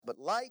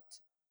light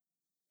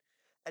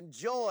and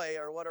joy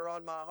are what are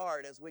on my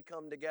heart as we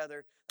come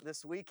together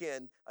this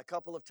weekend a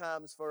couple of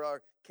times for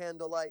our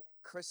candlelight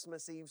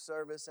Christmas Eve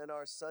service and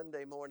our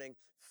Sunday morning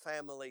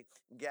family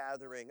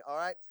gathering. All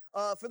right.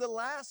 For the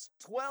last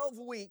 12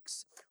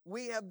 weeks,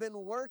 we have been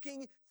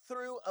working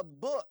through a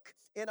book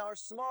in our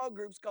small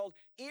groups called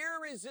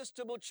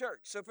Irresistible Church.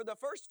 So for the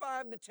first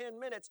 5 to 10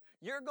 minutes,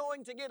 you're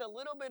going to get a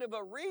little bit of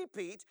a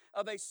repeat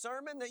of a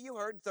sermon that you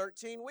heard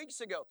 13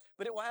 weeks ago.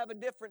 But it will have a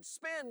different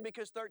spin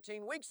because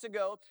 13 weeks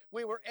ago,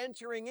 we were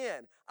entering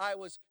in. I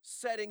was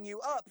setting you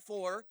up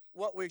for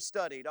what we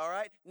studied, all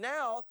right?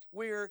 Now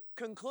we're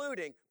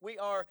concluding. We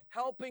are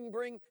helping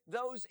bring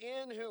those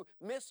in who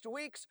missed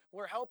weeks.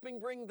 We're helping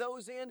bring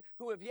those in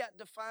who have yet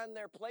to find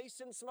their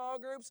place in small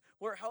groups.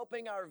 We're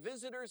helping our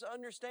visitors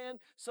understand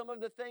some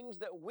of the things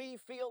that we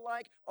feel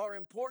like are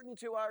important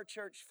to our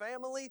church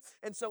family.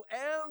 And so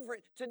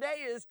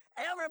today is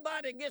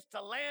everybody gets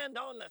to land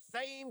on the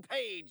same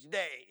page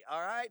day,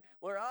 all right?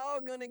 We're all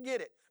going to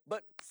get it.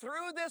 But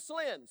through this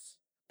lens,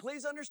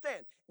 please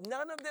understand,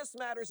 none of this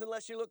matters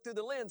unless you look through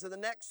the lens of the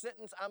next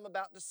sentence I'm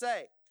about to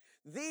say.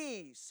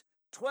 These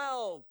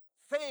 12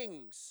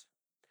 things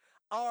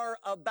are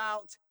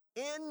about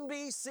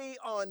NBC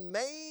on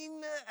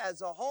Main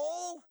as a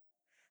whole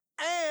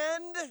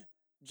and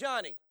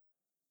Johnny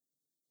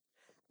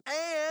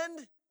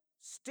and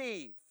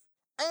Steve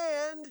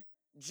and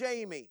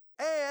Jamie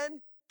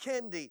and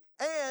Kendi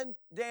and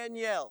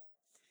Danielle.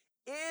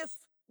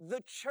 If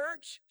the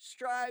church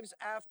strives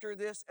after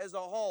this as a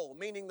whole,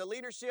 meaning the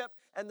leadership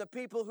and the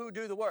people who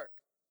do the work,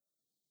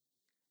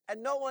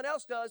 and no one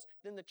else does,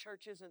 then the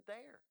church isn't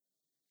there.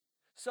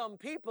 Some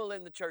people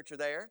in the church are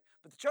there,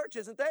 but the church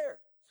isn't there.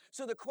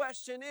 So the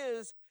question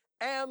is,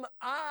 am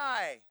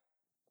I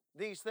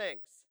these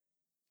things?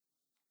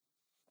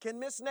 Can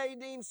Miss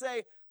Nadine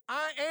say,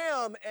 I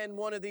am in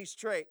one of these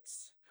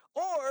traits?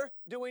 Or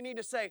do we need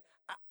to say,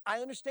 I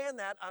understand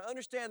that, I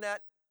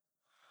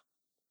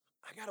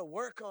got to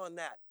work on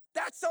that.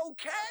 That's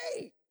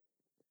okay.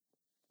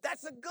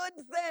 That's a good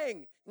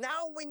thing.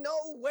 Now we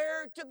know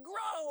where to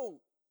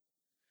grow.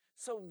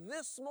 So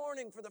this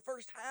morning, for the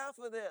first half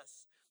of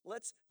this,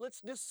 let's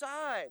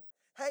decide,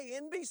 hey,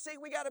 NBC,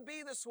 we got to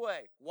be this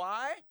way.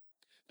 Why?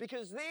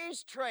 Because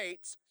these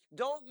traits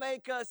don't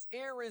make us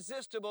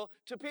irresistible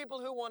to people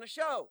who want to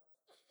show.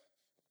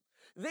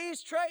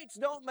 These traits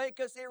don't make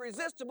us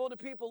irresistible to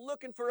people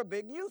looking for a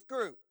big youth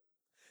group.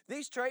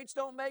 These traits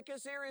don't make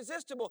us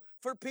irresistible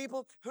for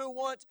people who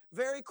want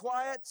very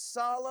quiet,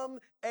 solemn,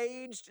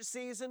 aged,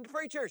 seasoned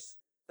preachers.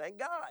 Thank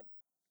God.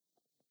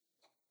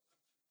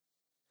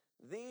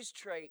 These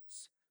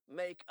traits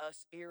make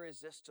us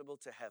irresistible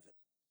to heaven.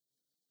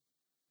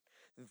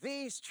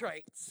 These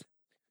traits,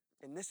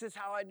 and this is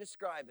how I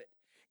describe it,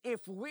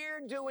 if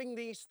we're doing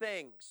these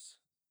things,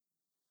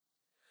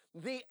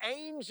 the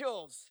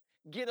angels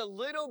get a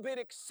little bit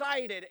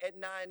excited at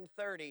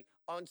 9:30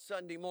 on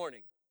Sunday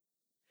morning.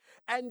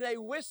 And they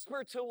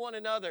whisper to one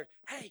another,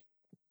 hey,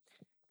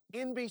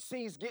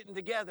 NBC's getting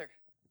together.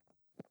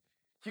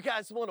 You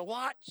guys want to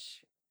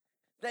watch?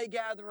 They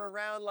gather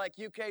around like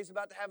UK's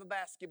about to have a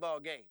basketball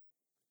game.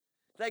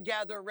 They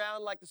gather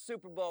around like the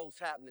Super Bowl's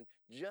happening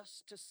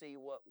just to see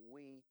what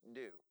we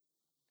do.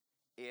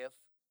 If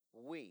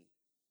we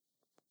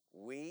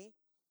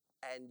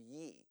and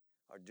ye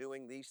are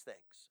doing these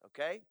things,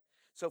 okay?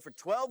 So for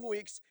 12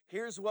 weeks,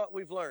 here's what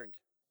we've learned.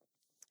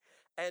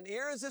 An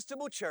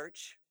irresistible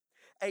church,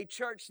 a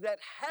church that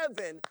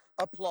heaven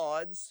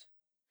applauds,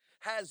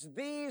 has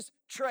these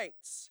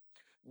traits.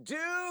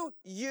 Do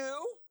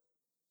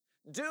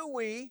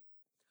we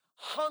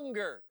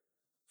hunger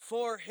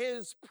for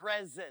His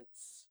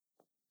presence?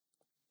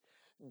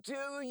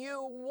 Do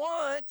you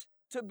want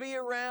to be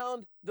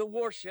around the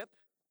worship?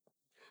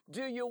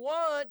 Do you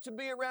want to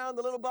be around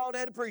the little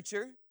bald-headed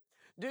preacher?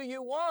 Do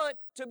you want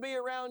to be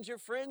around your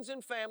friends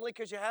and family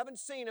because you haven't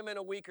seen them in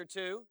a week or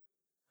two?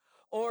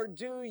 Or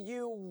do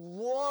you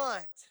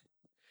want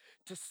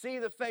to see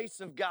the face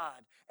of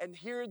God and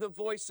hear the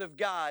voice of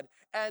God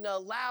and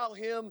allow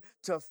Him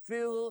to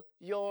fill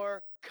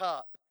your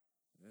cup?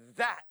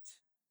 That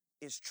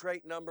is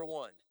trait number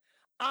one.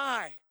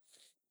 I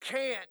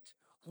can't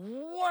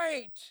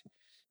wait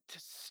to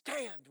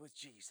stand with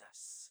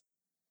Jesus.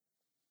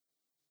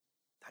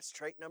 That's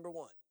trait number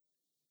one.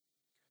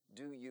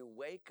 Do you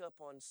wake up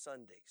on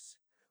Sundays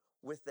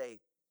with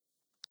a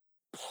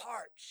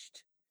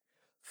parched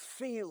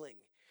feeling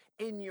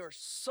in your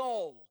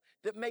soul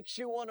that makes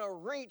you want to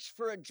reach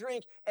for a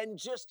drink and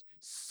just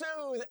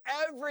soothe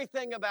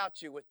everything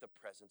about you with the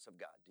presence of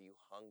God? Do you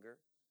hunger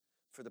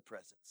for the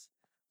presence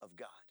of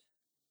God?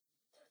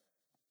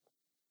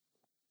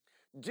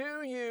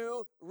 Do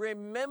you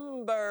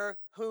remember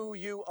who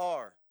you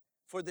are?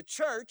 For the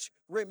church,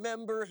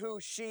 remember who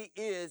she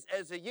is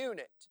as a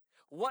unit.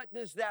 What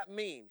does that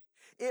mean?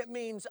 It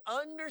means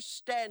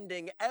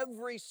understanding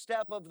every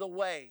step of the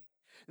way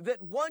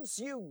that once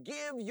you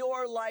give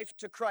your life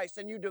to Christ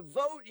and you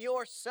devote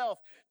yourself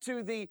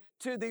to the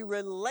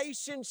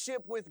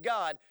relationship with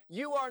God,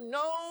 you are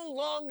no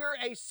longer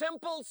a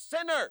simple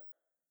sinner.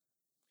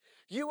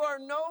 You are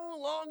no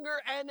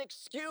longer an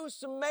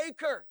excuse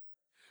maker.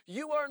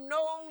 You are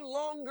no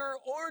longer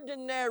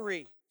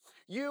ordinary.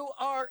 You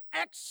are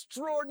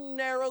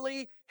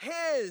extraordinarily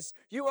His.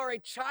 You are a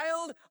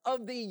child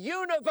of the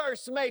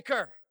universe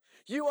maker.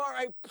 You are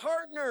a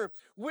partner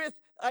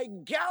with a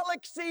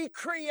galaxy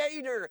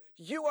creator.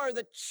 You are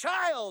the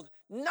child,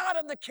 not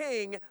of the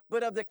King,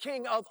 but of the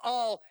King of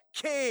all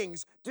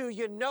kings. Do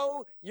you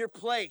know your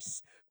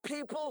place?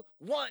 People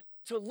want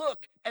to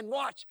look and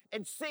watch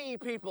and see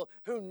people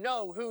who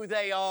know who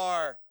they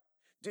are.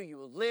 Do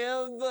you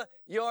live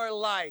your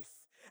life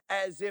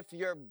as if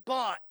you're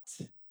bought,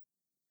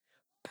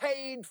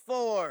 paid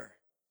for,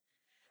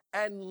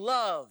 and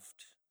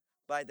loved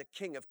by the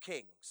King of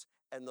Kings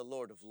and the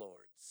Lord of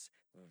Lords?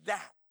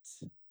 That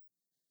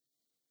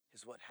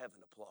is what heaven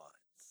applauds.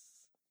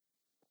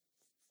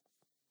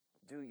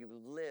 Do you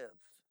live?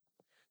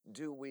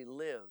 Do we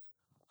live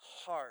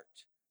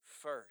heart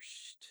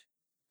first?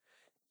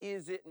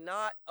 Is it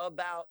not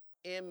about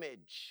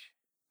image,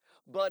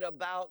 but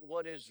about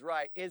what is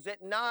right? Is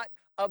it not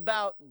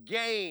about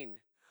gain,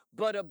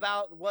 but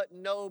about what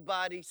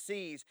nobody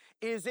sees?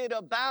 Is it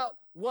about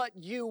what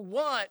you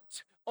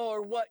want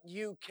or what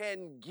you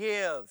can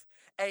give?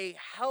 A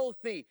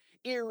healthy,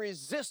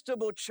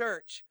 irresistible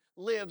church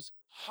lives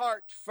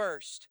heart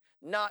first,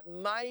 not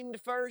mind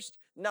first,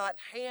 not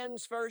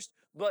hands first,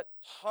 but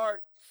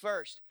heart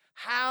first.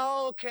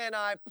 How can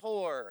I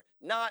pour?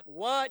 Not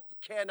what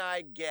can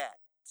I get?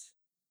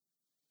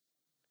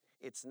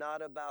 It's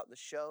not about the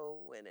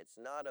show, and it's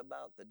not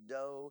about the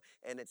dough,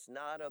 and it's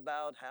not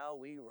about how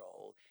we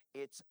roll.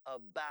 It's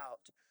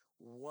about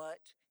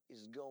what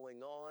is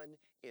going on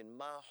in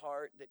my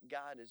heart that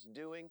God is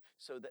doing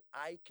so that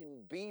I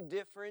can be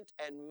different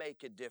and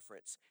make a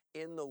difference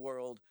in the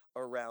world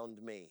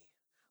around me.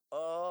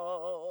 Oh,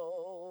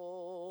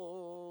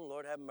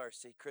 Lord have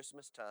mercy,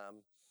 Christmas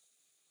time.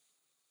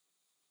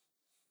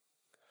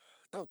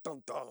 Dun,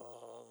 dun, dun.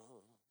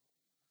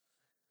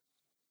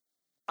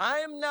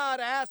 I'm not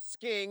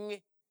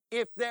asking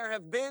if there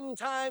have been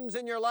times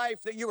in your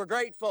life that you were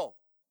grateful.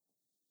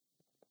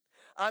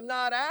 I'm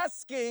not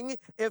asking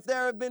if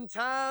there have been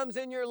times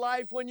in your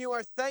life when you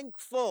are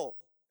thankful.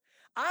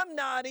 I'm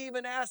not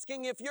even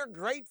asking if you're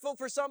grateful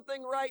for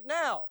something right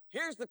now.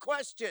 Here's the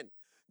question: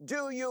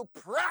 do you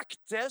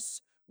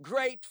practice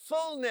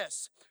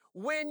gratefulness?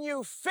 When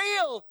you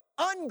feel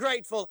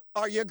ungrateful,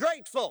 are you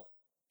grateful?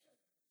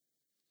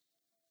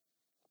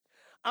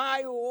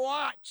 I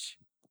watch,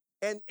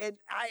 and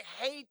I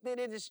hate that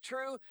it is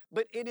true,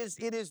 but it is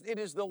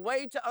the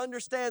way to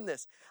understand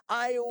this.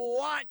 I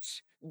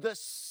watch the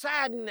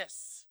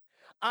sadness.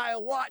 I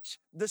watch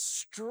the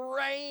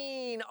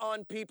strain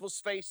on people's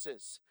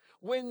faces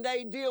when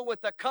they deal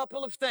with a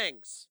couple of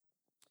things: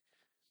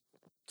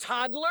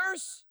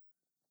 toddlers,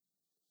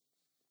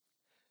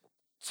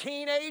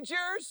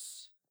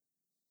 teenagers,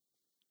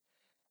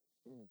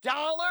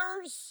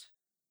 dollars,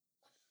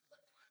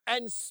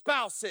 and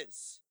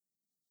spouses.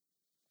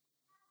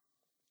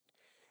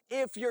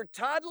 If your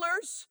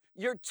toddlers,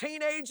 your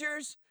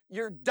teenagers,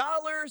 your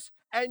dollars,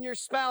 and your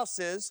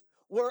spouses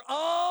were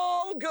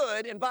all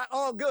good, and by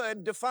all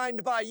good,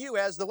 defined by you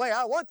as the way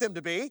I want them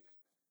to be,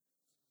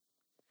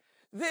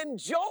 then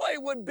joy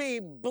would be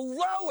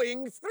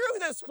blowing through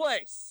this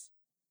place.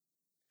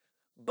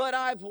 But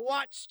I've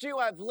watched you,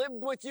 I've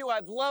lived with you,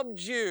 I've loved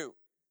you.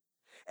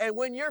 And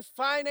when your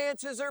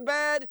finances are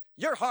bad,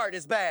 your heart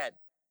is bad.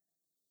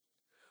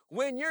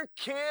 When your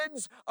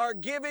kids are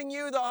giving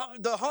you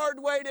the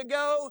hard way to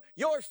go,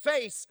 your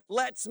face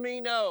lets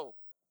me know.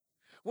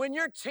 When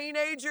your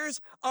teenagers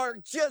are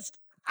just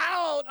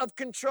out of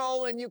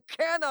control and you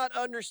cannot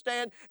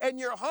understand and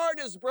your heart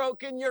is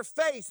broken, your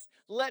face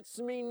lets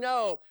me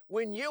know.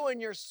 When you and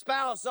your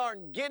spouse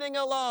aren't getting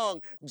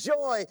along,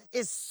 joy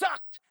is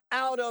sucked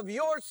out of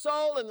your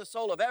soul and the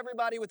soul of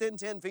everybody within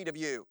 10 feet of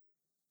you.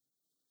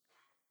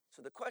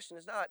 So the question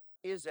is not,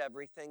 is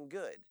everything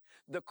good?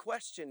 The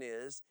question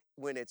is,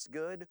 when it's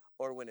good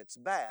or when it's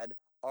bad,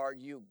 are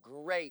you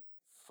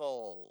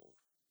grateful?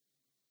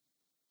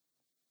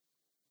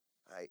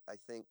 I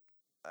think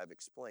I've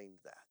explained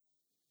that.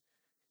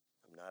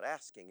 I'm not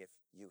asking if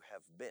you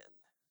have been.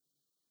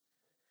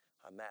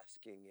 I'm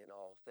asking in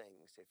all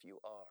things if you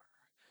are.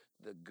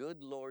 The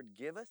good Lord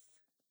giveth,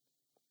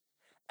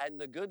 and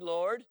the good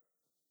Lord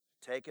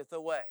taketh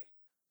away.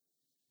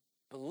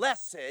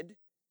 Blessed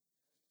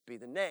be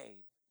the name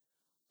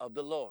of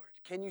the Lord.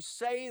 Can you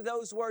say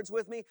those words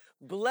with me?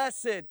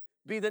 Blessed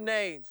be the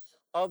name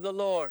of the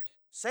Lord.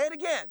 Say it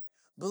again.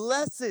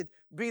 Blessed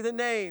be the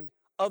name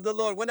of the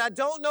Lord. When I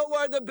don't know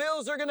where the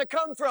bills are going to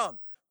come from,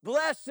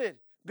 blessed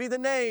be the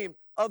name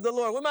of the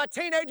Lord. When my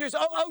teenagers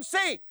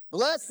OOC,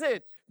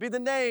 blessed be the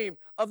name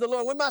of the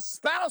Lord. When my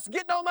spouse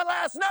getting on my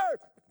last nerve.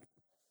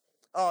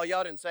 Oh,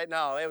 y'all didn't say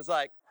no. It was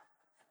like,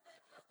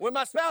 when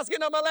my spouse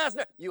getting on my last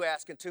nerve. You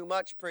asking too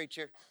much,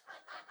 preacher.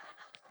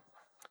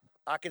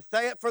 I can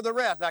say it for the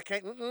rest. I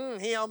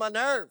can't, he on my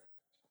nerve.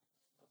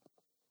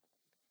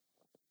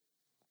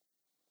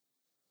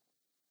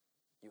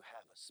 You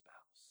have a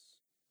spouse.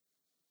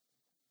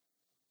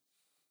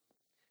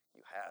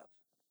 You have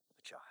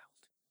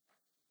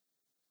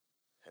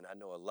And I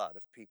know a lot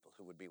of people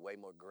who would be way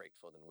more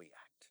grateful than we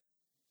act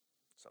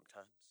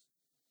sometimes.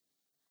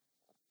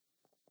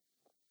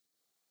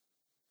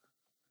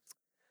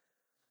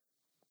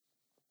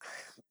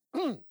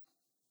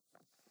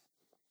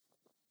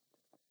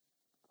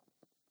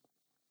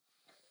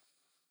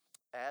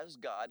 As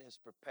God has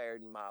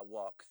prepared my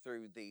walk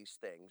through these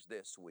things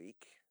this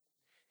week,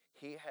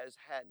 He has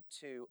had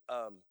to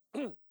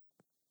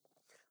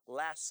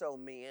lasso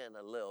me in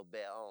a little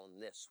bit on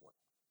this one.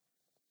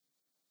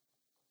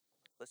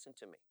 Listen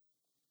to me.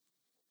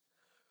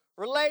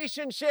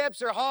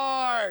 Relationships are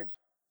hard.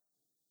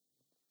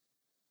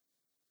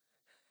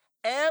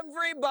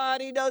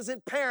 Everybody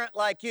doesn't parent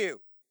like you.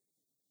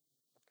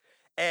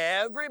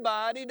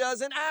 Everybody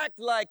doesn't act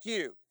like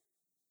you.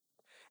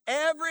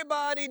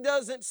 Everybody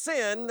doesn't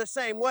sin the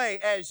same way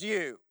as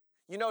you.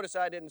 You notice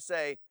I didn't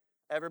say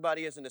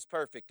everybody isn't as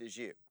perfect as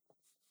you.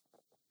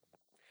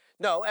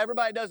 No,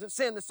 everybody doesn't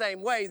sin the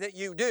same way that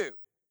you do.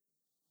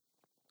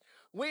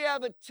 We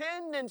have a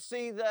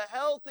tendency, the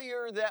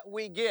healthier that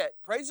we get,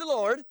 praise the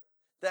Lord,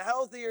 the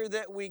healthier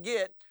that we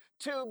get,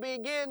 to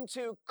begin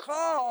to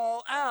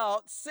call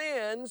out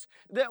sins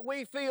that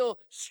we feel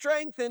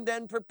strengthened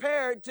and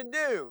prepared to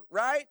do,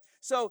 right?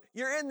 So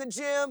you're in the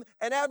gym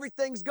and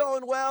everything's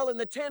going well and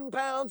the 10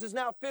 pounds is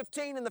now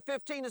 15 and the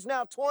 15 is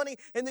now 20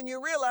 and then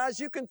you realize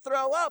you can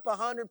throw up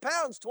 100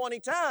 pounds 20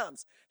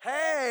 times.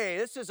 Hey,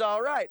 this is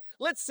all right.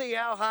 Let's see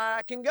how high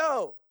I can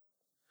go.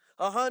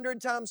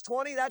 100 times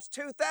 20, that's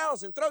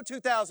 2,000. Throw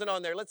 2,000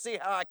 on there. Let's see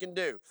how I can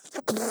do.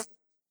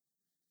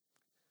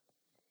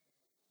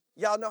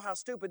 Y'all know how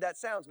stupid that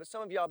sounds, but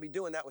some of y'all be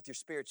doing that with your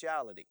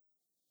spirituality.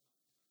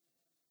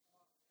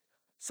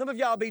 Some of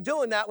y'all be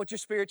doing that with your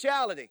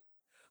spirituality.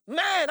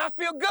 Man, I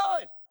feel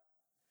good.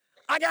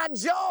 I got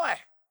joy.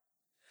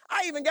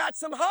 I even got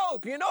some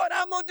hope. You know what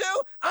I'm going to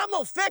do? I'm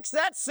going to fix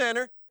that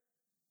sinner.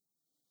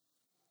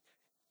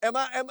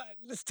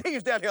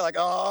 Steve's down here like,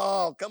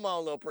 oh, come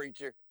on, little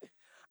preacher.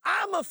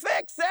 I'm going to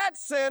fix that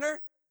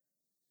sinner.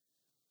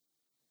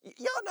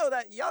 Y'all know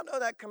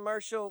that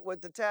commercial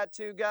with the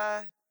tattoo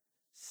guy?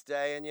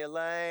 Stay in your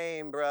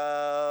lane,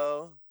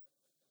 bro.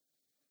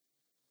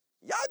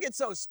 Y'all get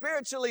so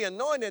spiritually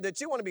anointed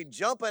that you want to be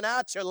jumping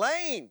out your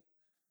lane.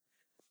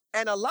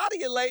 And a lot of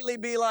you lately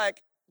be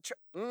like,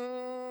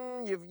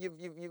 you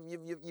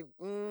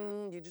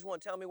just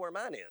want to tell me where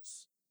mine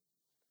is.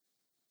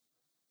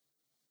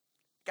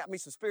 Got me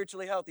some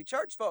spiritually healthy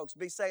church folks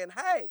be saying,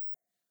 hey,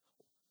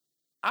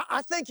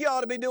 I think you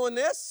ought to be doing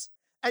this,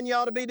 and you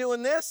ought to be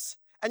doing this,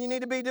 and you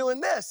need to be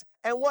doing this.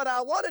 And what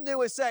I want to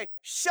do is say,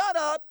 shut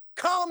up,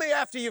 call me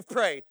after you've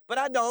prayed. But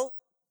I don't.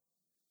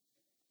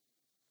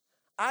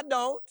 I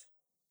don't.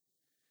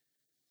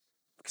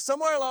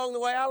 Somewhere along the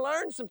way, I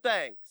learned some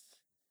things.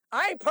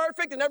 I ain't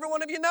perfect, and every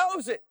one of you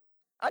knows it.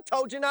 I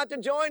told you not to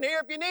join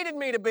here if you needed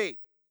me to be.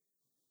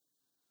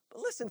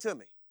 But listen to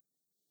me.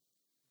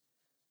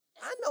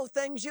 I know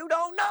things you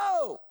don't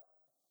know.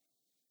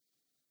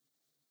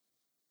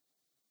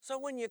 So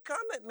when you come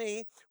at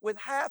me with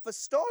half a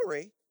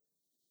story,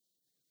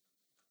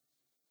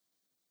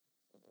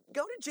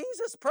 go to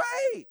Jesus,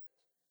 pray.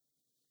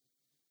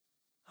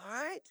 All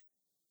right?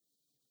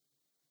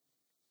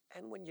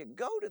 And when you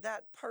go to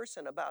that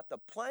person about the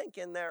plank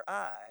in their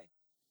eye,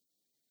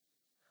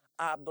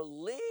 I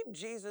believe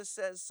Jesus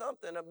says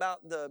something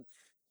about the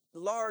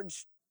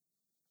large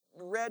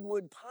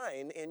redwood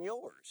pine in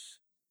yours.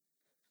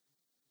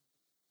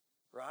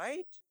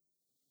 Right?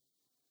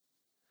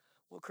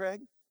 Well,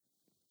 Craig,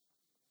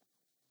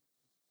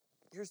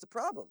 here's the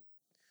problem.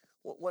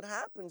 What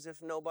happens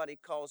if nobody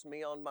calls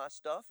me on my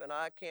stuff and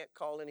I can't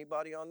call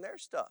anybody on their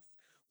stuff?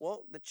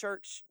 Well, the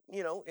church,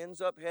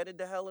 ends up headed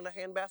to hell in a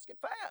handbasket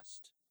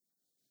fast.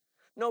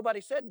 Nobody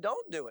said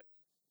don't do it.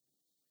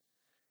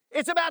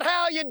 It's about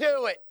how you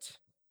do it.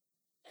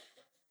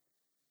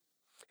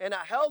 And a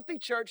healthy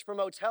church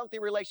promotes healthy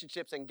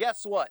relationships. And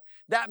guess what?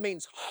 That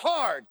means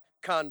hard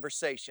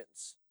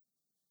conversations.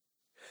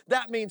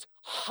 That means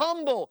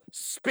humble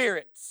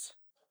spirits.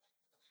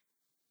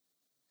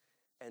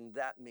 And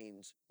that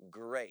means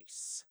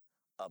grace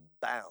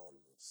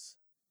abounds.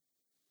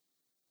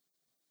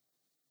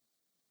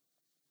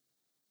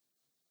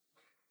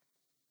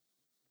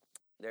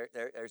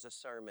 There's a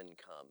sermon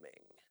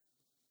coming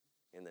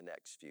in the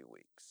next few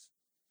weeks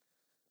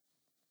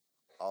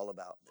all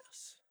about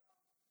this,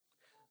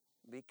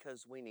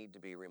 because we need to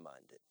be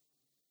reminded.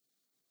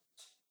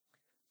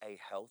 A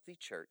healthy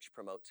church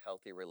promotes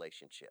healthy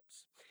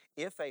relationships.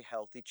 If a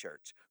healthy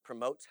church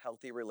promotes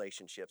healthy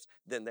relationships,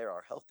 then there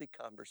are healthy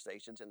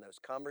conversations, and those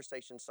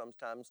conversations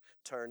sometimes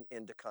turn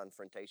into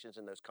confrontations,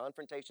 and those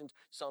confrontations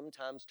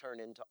sometimes turn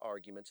into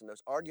arguments, and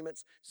those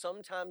arguments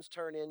sometimes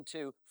turn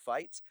into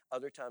fights,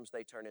 other times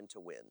they turn into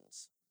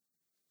wins.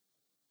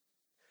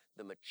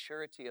 The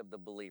maturity of the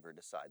believer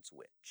decides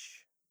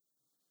which.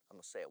 I'm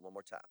going to say it one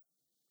more time.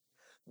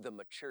 The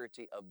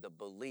maturity of the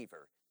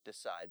believer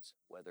decides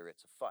whether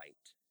it's a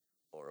fight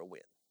or a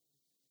win.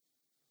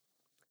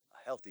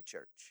 A healthy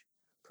church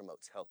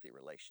promotes healthy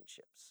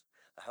relationships.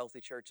 A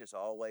healthy church is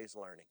always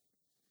learning.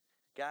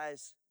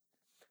 Guys,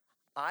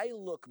 I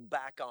look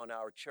back on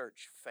our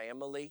church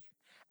family,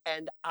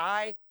 and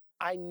I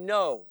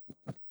know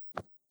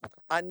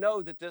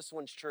that this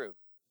one's true.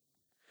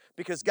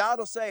 Because God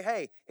will say,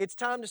 hey, it's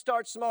time to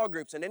start small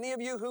groups. And any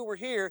of you who were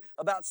here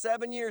about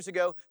 7 years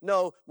ago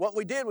know what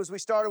we did was we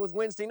started with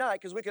Wednesday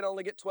night because we could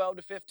only get 12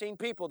 to 15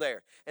 people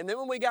there. And then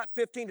when we got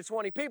 15 to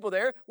 20 people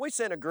there, we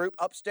sent a group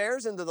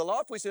upstairs into the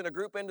loft. We sent a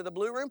group into the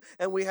blue room,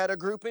 and we had a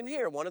group in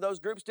here. One of those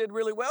groups did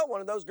really well.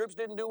 One of those groups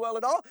didn't do well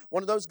at all.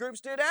 One of those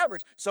groups did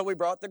average. So we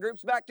brought the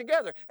groups back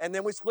together, and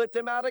then we split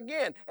them out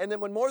again. And then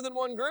when more than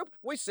one group,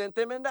 we sent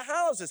them into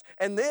houses.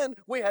 And then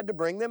we had to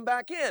bring them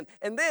back in.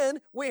 And then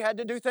we had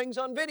to do things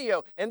on video.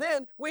 And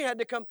then we had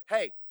to come,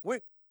 hey, we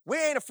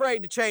ain't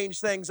afraid to change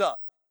things up.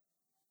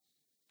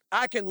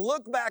 I can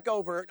look back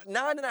over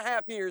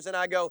 9.5 years and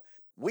I go,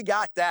 we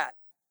got that.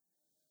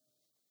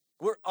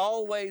 We're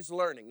always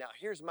learning. Now,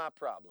 here's my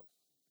problem.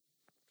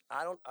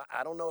 I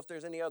don't know if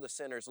there's any other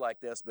sinners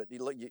like this, but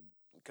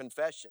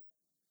confession.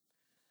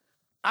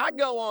 I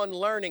go on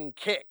learning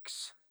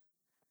kicks.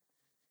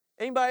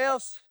 Anybody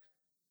else?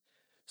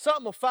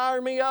 Something will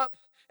fire me up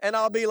and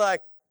I'll be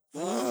like,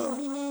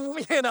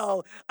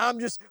 I'm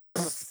just,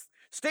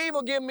 Steve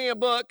will give me a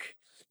book.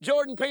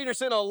 Jordan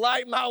Peterson will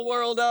light my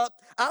world up.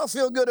 I'll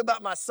feel good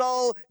about my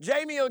soul.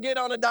 Jamie will get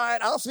on a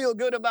diet. I'll feel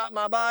good about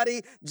my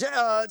body.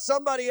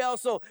 Somebody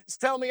else will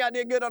tell me I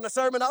did good on a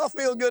sermon. I'll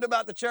feel good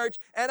about the church.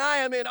 And I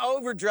am in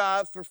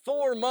overdrive for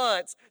 4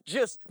 months,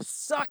 just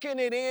sucking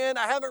it in.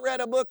 I haven't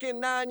read a book in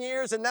 9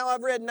 years, and now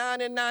I've read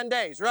 9 in 9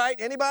 days, right?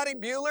 Anybody?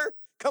 Bueller?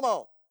 Come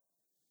on.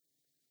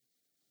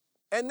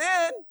 And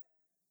then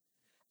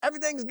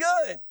everything's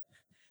good.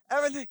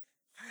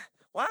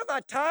 Why am I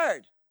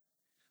tired?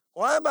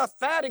 Why am I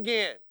fat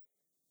again?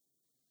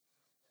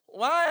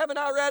 Why haven't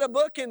I read a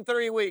book in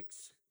 3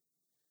 weeks?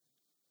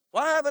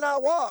 Why haven't I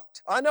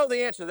walked? I know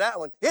the answer to that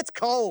one. It's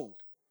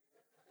cold.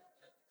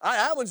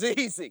 That one's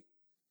easy.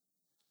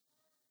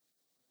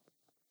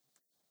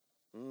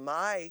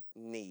 My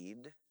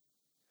need,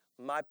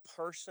 my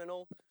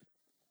personal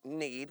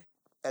need,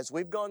 as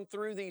we've gone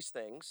through these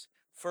things,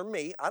 for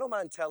me, I don't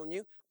mind telling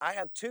you, I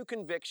have 2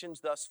 convictions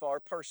thus far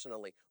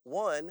personally.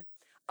 One,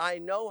 I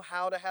know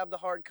how to have the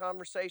hard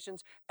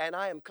conversations, and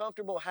I am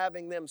comfortable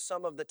having them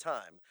some of the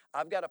time.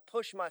 I've got to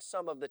push my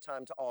some of the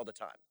time to all the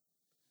time.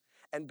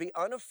 And be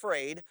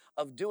unafraid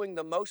of doing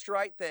the most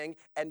right thing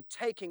and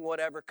taking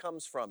whatever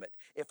comes from it.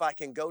 If I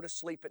can go to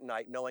sleep at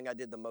night knowing I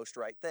did the most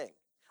right thing,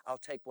 I'll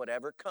take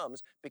whatever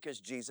comes because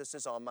Jesus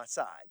is on my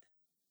side.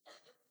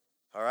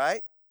 All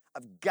right?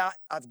 I've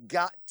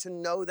got to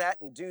know that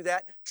and do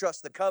that.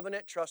 Trust the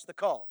covenant, trust the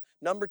call.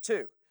 Number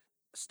 2,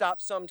 stop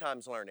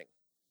sometimes learning.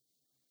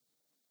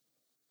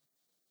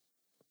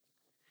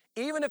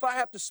 Even if I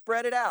have to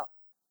spread it out,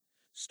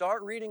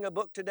 start reading a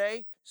book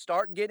today,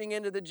 start getting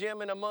into the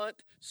gym in a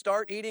month,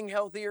 start eating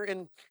healthier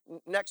in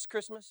next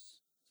Christmas.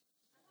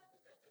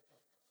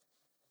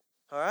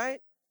 All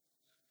right?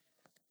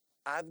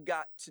 I've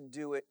got to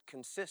do it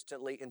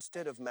consistently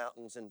instead of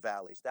mountains and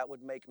valleys. That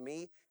would make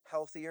me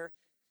healthier.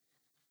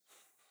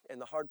 And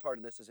the hard part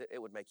of this is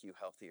it would make you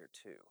healthier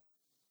too.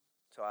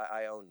 So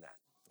I own that,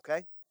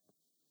 okay?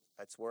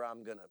 That's where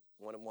I'm going to,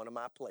 one of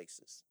my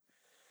places.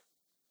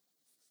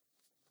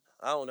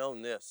 I don't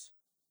own this.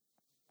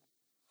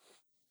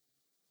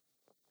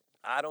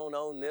 I don't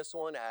own this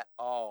one at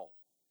all.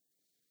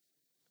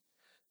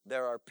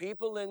 There are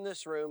people in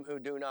this room who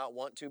do not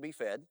want to be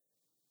fed.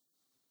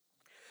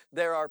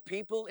 There are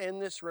people in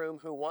this room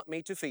who want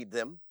me to feed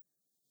them.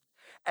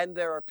 And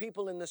there are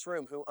people in this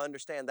room who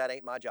understand that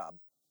ain't my job.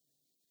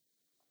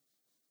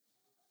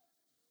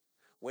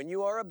 When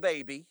you are a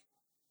baby,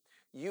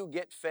 you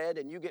get fed,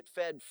 and you get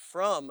fed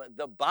from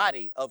the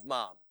body of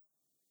mom.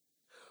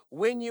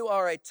 When you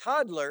are a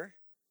toddler,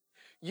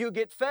 you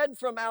get fed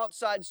from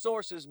outside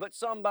sources, but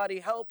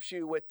somebody helps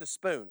you with the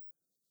spoon.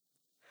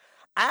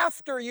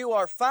 After you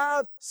are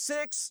 5,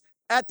 6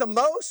 at the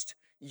most,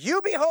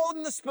 you be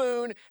holding the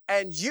spoon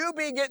and you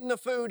be getting the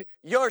food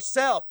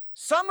yourself.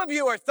 Some of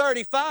you are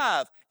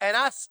 35 and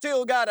I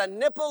still got a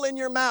nipple in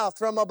your mouth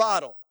from a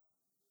bottle.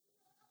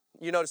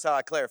 You notice how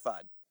I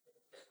clarified.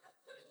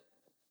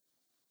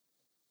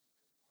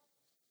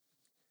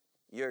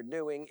 You're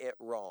doing it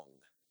wrong.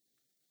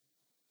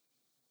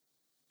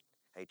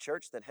 A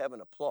church that heaven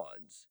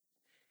applauds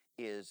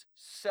is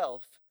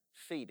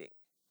self-feeding.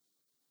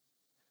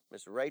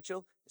 Miss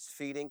Rachel is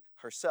feeding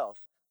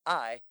herself.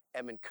 I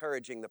am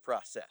encouraging the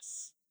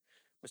process.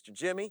 Mr.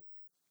 Jimmy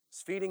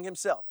is feeding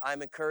himself.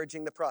 I'm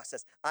encouraging the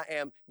process. I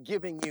am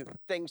giving you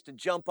things to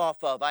jump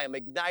off of. I am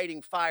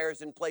igniting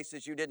fires in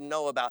places you didn't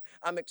know about.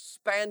 I'm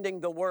expanding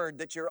the word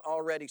that you're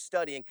already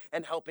studying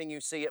and helping you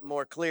see it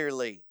more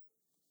clearly.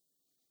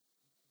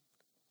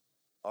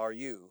 Are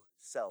you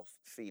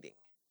self-feeding?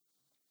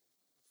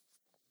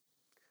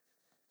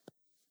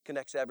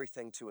 Connects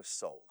everything to a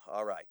soul.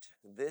 All right.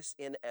 This,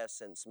 in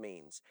essence,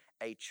 means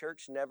a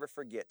church never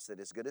forgets that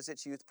as good as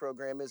its youth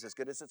program is, as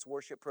good as its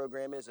worship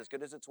program is, as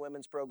good as its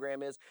women's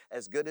program is,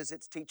 as good as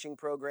its teaching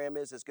program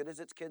is, as good as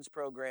its kids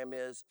program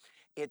is,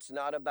 it's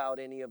not about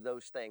any of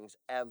those things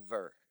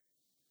ever.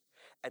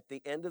 At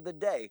the end of the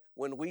day,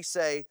 when we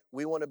say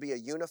we want to be a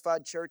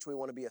unified church, we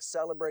want to be a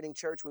celebrating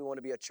church, we want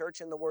to be a church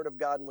in the Word of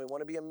God, and we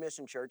want to be a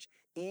mission church,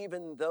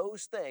 even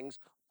those things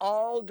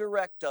all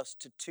direct us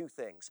to two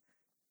things: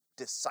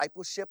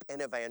 discipleship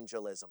and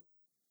evangelism.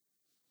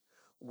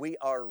 We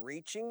are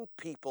reaching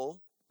people,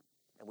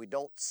 and we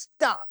don't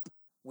stop.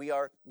 We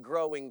are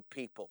growing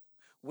people.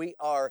 We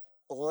are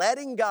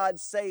letting God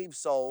save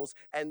souls,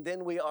 and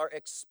then we are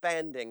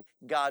expanding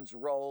God's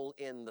role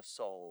in the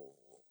soul.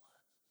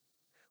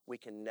 We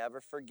can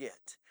never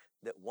forget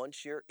that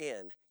once you're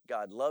in,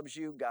 God loves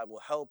you, God will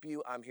help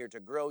you, I'm here to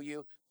grow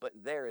you, but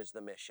there is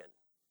the mission.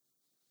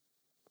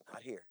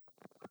 Not here,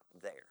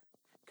 there.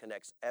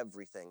 Connects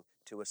everything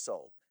to a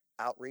soul.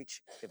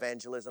 Outreach,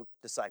 evangelism,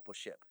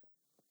 discipleship.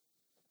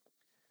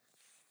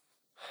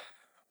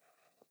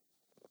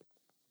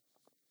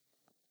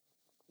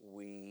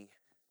 We,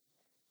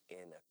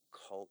 in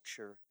a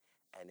culture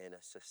and in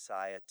a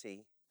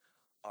society,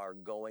 are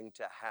going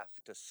to have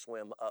to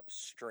swim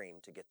upstream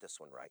to get this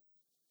one right.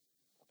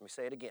 Let me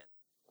say it again.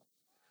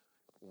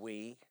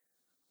 We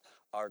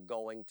are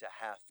going to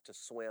have to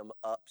swim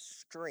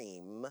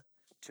upstream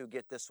to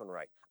get this one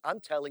right. I'm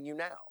telling you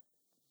now.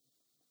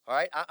 All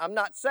right? I'm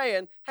not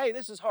saying, hey,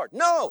 this is hard.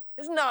 No,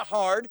 it's not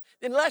hard.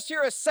 Unless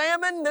you're a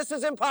salmon, this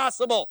is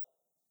impossible.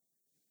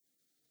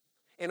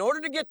 In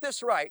order to get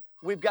this right,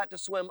 we've got to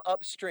swim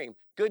upstream.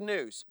 Good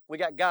news, we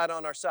got God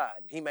on our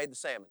side. He made the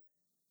salmon,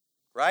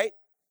 right?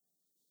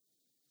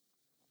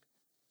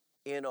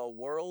 In a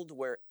world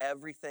where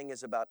everything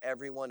is about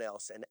everyone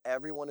else and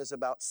everyone is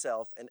about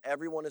self and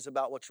everyone is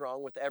about what's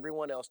wrong with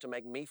everyone else to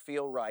make me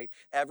feel right,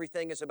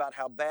 everything is about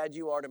how bad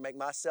you are to make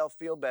myself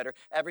feel better,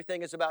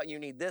 everything is about you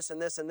need this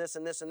and this and this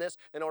and this and this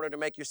in order to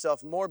make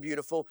yourself more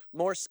beautiful,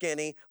 more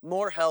skinny,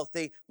 more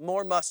healthy,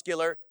 more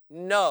muscular.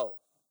 No.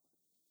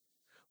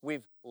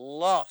 We've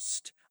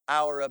lost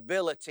our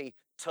ability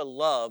to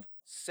love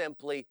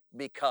simply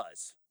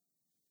because.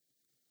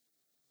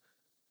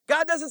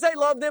 God doesn't say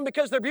love them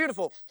because they're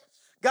beautiful.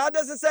 God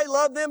doesn't say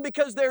love them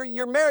because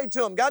you're married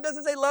to them. God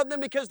doesn't say love them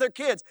because they're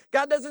kids.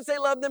 God doesn't say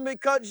love them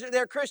because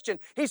they're Christian.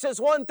 He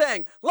says one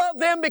thing: love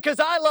them because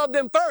I love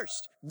them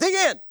first. The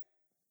end.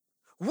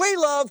 We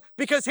love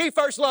because He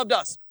first loved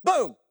us.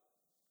 Boom.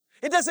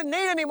 It doesn't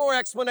need any more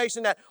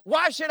explanation than that.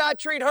 Why should I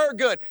treat her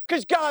good?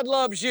 Because God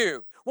loves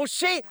you. Well,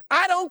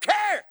 I don't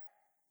care.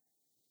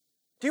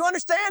 Do you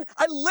understand?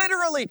 I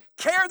literally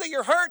care that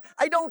you're hurt.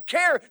 I don't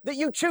care that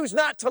you choose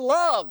not to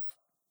love.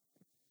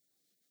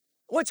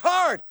 Well, it's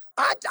hard.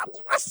 I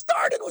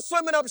started with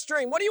swimming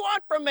upstream. What do you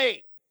want from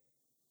me?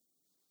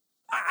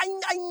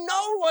 I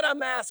know what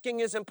I'm asking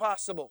is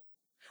impossible.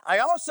 I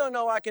also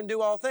know I can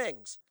do all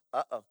things.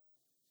 Uh-oh.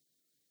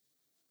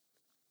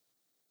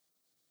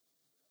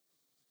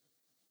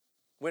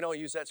 We don't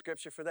use that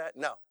scripture for that?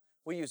 No.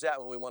 We use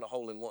that when we want a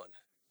hole in one.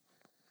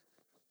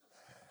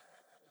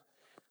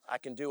 I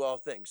can do all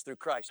things through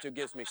Christ who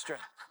gives me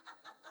strength.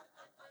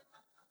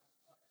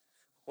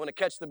 Want to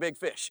catch the big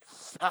fish.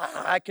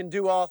 I can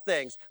do all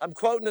things. I'm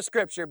quoting the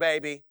scripture,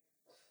 baby.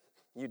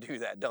 You do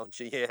that, don't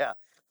you? Yeah.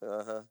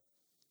 Uh-huh.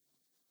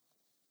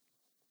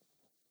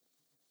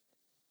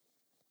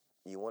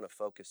 You want to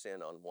focus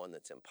in on one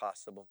that's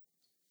impossible?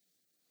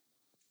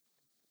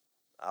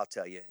 I'll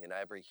tell you, in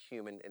every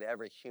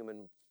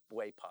human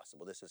way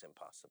possible, this is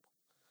impossible.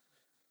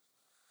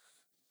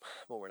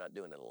 Well, we're not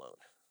doing it alone.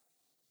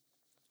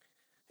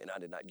 And I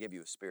did not give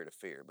you a spirit of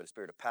fear, but a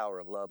spirit of power,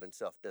 of love, and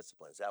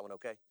self-discipline. Is that one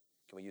okay?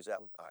 Can we use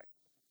that one? All right.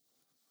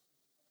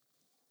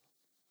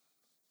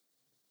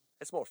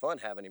 It's more fun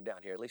having him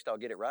down here. At least I'll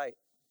get it right.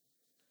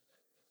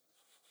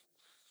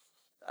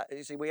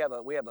 You see, we have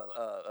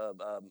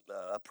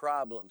a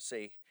problem.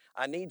 See,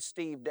 I need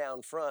Steve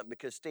down front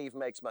because Steve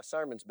makes my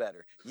sermons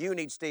better. You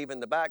need Steve in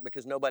the back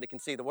because nobody can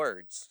see the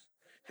words.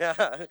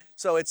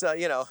 So it's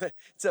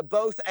a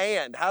both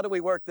and. How do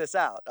we work this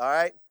out? All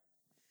right.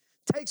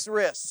 Takes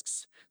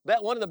risks.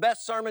 One of the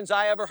best sermons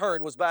I ever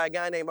heard was by a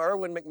guy named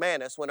Erwin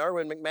McManus. When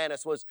Erwin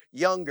McManus was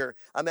younger,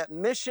 I'm at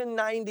Mission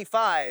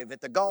 95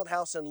 at the Galt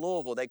House in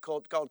Louisville. They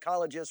called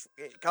college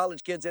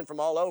kids in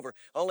from all over.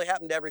 Only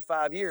happened every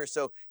 5 years.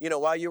 So,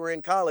 while you were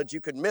in college,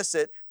 you could miss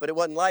it, but it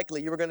wasn't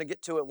likely you were going to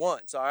get to it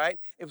once, all right?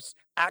 It was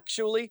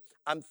actually,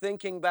 I'm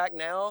thinking back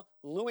now,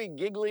 Louis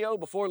Giglio,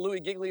 before Louis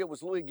Giglio,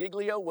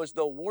 was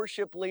the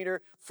worship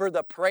leader for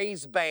the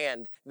praise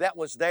band that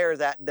was there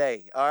that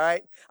day, all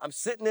right? I'm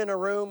sitting in a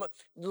room a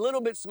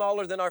little bit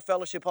smaller than our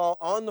fellowship hall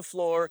on the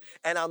floor,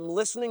 and I'm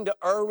listening to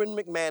Erwin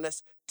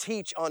McManus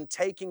teach on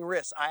taking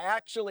risks. I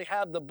actually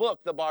have the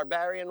book, The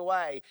Barbarian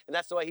Way, and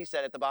that's the way he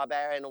said it, The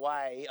Barbarian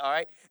Way, all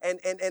right? And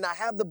I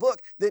have the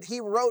book that he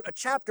wrote a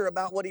chapter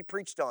about what he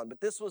preached on, but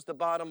this was the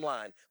bottom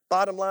line.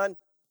 Bottom line,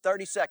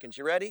 30 seconds.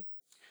 You ready?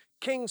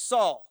 King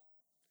Saul,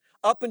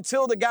 up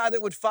until the guy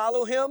that would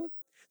follow him,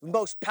 the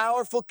most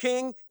powerful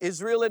king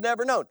Israel had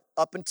ever known,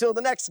 up until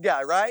the next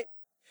guy, right?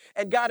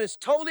 And God has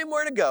told him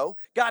where to go.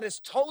 God has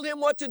told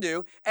him what to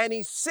do. And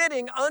he's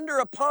sitting under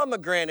a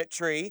pomegranate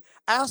tree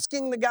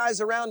asking the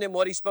guys around him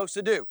what he's supposed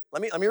to do.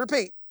 Let me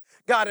repeat.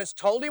 God has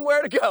told him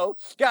where to go.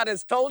 God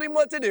has told him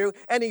what to do.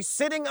 And he's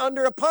sitting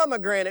under a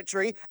pomegranate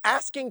tree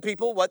asking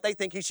people what they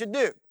think he should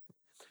do.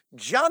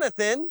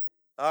 Jonathan,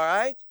 all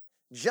right,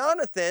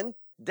 Jonathan,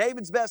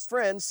 David's best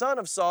friend, son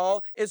of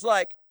Saul, is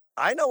like,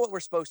 I know what we're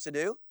supposed to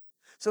do.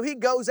 So he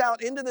goes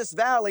out into this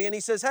valley and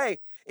he says, hey,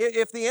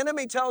 if the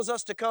enemy tells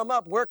us to come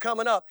up, we're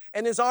coming up.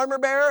 And his armor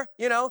bearer,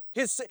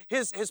 his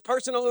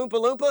personal Oompa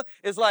Loompa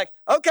is like,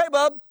 okay,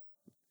 bub.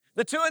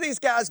 The two of these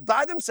guys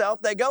by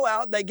themselves, they go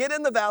out, they get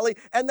in the valley,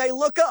 and they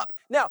look up.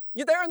 Now,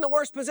 they're in the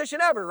worst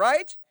position ever,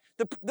 right?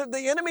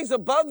 The enemy's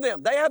above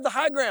them. They have the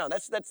high ground.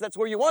 That's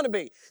where you want to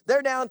be.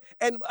 They're down,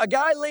 and a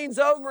guy leans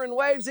over and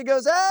waves. He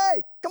goes,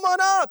 hey, come on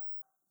up.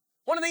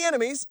 One of the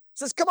enemies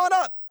says, come on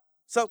up.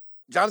 So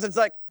Jonathan's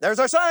like, there's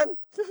our son.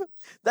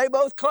 They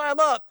both climb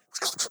up,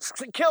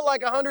 kill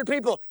like 100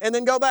 people, and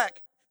then go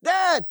back.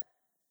 Dad,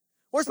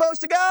 we're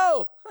supposed to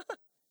go.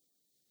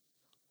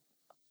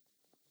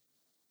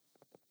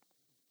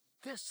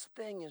 This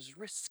thing is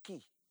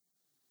risky.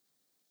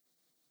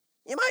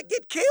 You might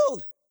get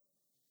killed.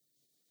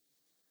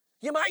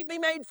 You might be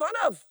made fun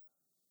of.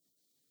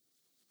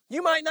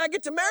 You might not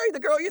get to marry the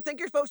girl you think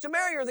you're supposed to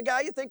marry or the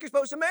guy you think you're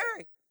supposed to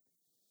marry.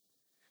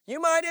 You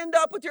might end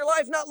up with your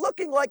life not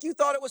looking like you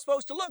thought it was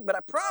supposed to look, but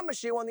I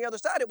promise you on the other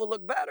side it will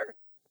look better.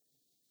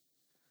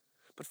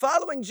 But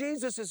following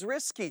Jesus is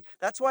risky.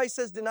 That's why he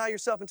says deny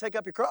yourself and take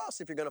up your cross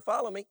if you're going to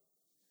follow me.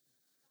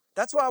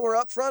 That's why we're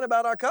upfront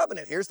about our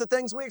covenant. Here's the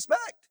things we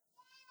expect.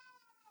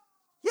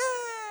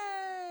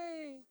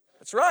 Yay!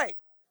 That's right.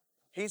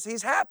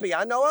 He's happy.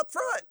 I know up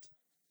front.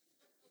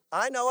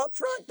 I know up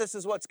front this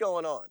is what's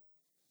going on.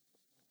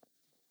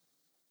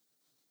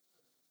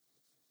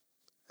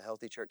 A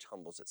healthy church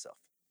humbles itself.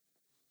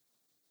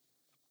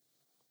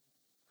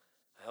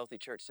 A healthy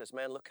church says,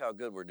 man, look how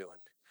good we're doing,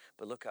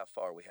 but look how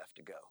far we have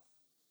to go.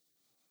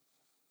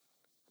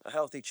 A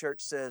healthy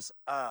church says,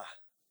 I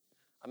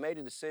made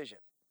a decision.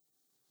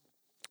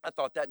 I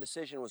thought that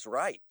decision was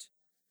right.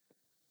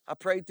 I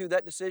prayed through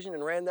that decision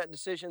and ran that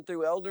decision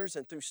through elders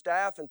and through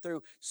staff and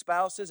through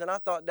spouses, and I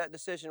thought that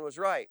decision was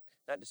right.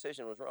 That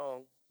decision was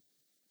wrong.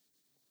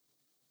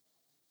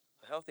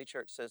 A healthy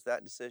church says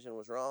that decision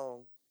was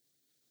wrong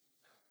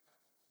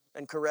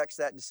and corrects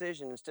that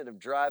decision instead of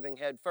driving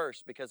head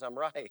first because I'm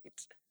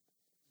right.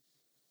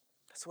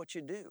 That's what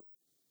you do.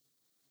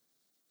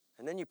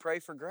 And then you pray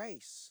for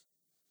grace.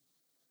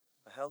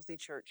 A healthy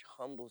church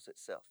humbles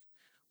itself.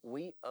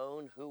 We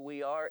own who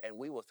we are and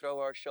we will throw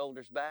our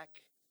shoulders back.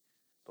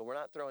 But we're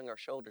not throwing our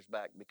shoulders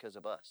back because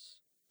of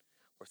us.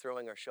 We're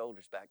throwing our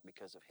shoulders back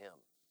because of him.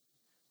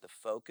 The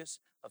focus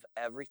of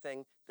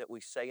everything that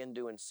we say and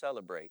do and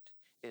celebrate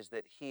is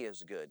that he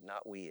is good,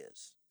 not we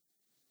is.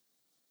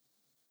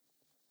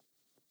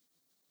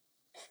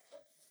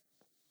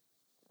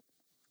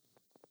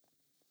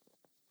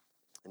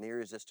 An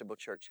irresistible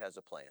church has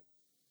a plan.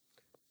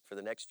 For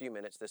the next few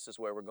minutes, this is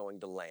where we're going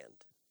to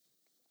land.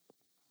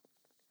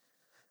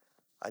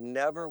 I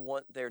never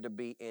want there to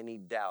be any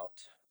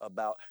doubt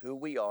about who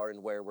we are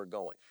and where we're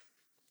going.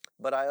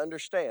 But I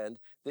understand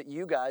that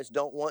you guys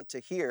don't want to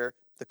hear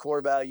the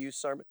core values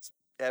sermons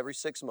every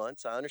 6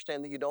 months. I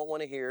understand that you don't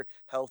want to hear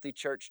healthy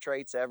church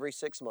traits every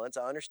 6 months.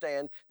 I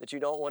understand that you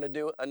don't want to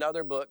do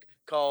another book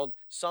called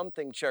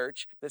Something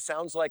Church that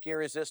sounds like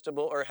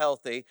irresistible or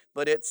healthy,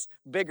 but it's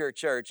bigger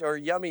church or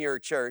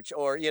yummier church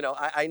or,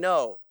 I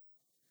know.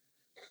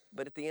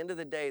 But at the end of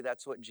the day,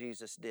 that's what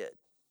Jesus did.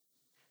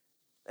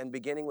 And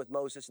beginning with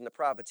Moses and the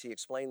prophets, he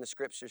explained the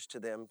scriptures to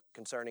them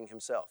concerning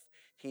himself.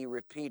 He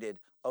repeated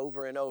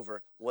over and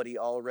over what he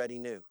already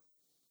knew.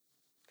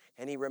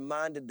 And he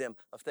reminded them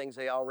of things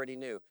they already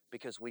knew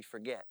because we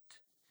forget.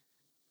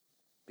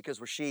 Because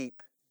we're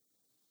sheep.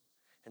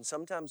 And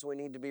sometimes we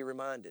need to be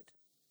reminded.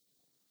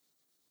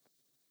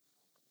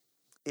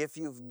 If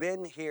you've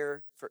been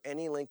here for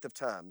any length of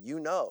time, you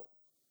know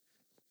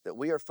that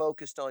we are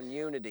focused on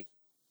unity.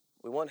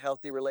 We want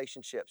healthy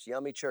relationships,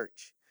 yummy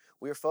church.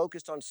 We are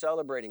focused on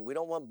celebrating. We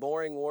don't want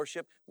boring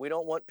worship. We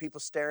don't want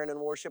people staring in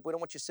worship. We don't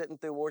want you sitting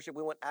through worship.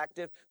 We want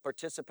active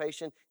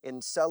participation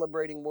in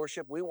celebrating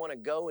worship. We want to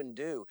go and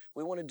do.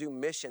 We want to do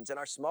missions. And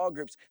our small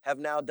groups have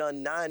now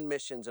done 9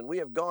 missions. And we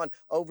have gone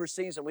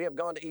overseas and we have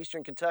gone to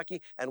Eastern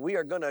Kentucky. And we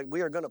are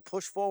gonna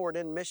push forward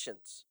in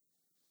missions.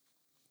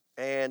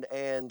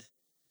 And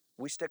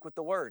we stick with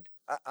the word.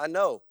 I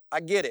know.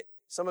 I get it.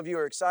 Some of you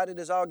are excited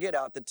as all get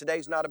out that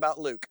today's not about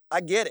Luke.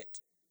 I get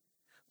it.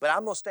 But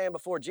I'm going to stand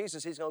before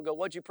Jesus. He's going to go,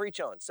 what'd you preach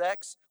on?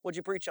 Sex? What'd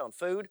you preach on?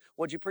 Food?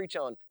 What'd you preach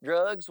on?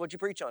 Drugs? What'd you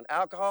preach on?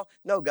 Alcohol?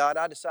 No, God,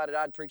 I decided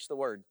I'd preach the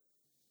word.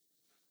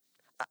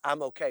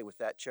 I'm okay with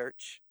that,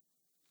 church.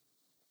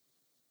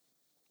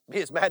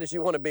 Be as mad as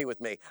you want to be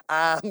with me.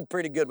 I'm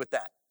pretty good with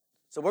that.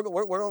 So we're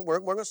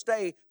going to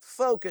stay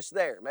focused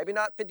there. Maybe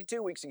not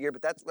 52 weeks a year,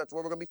 but that's where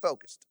we're going to be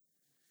focused.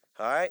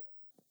 All right?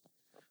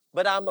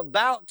 But I'm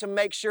about to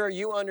make sure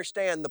you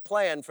understand the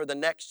plan for the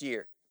next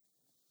year.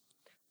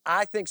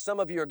 I think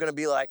some of you are going to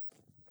be like,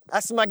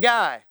 that's my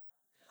guy.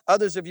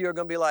 Others of you are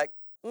going to be like,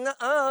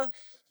 nuh-uh.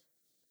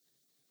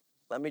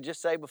 Let me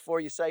just say before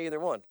you say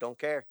either one, don't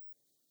care.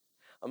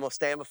 I'm going to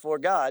stand before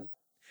God.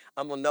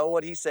 I'm going to know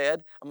what he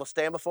said. I'm going to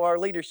stand before our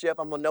leadership.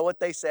 I'm going to know what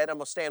they said. I'm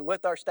going to stand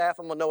with our staff.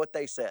 I'm going to know what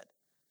they said.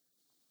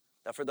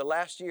 Now, for the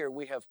last year,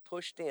 we have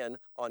pushed in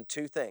on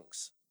two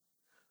things.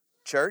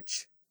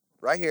 Church,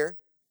 right here,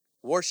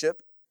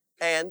 worship,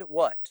 and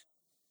what?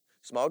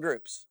 Small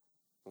groups.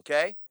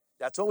 Okay?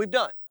 That's what we've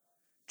done.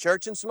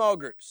 Church and small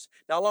groups.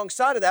 Now,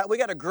 alongside of that, we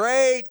got a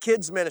great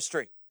kids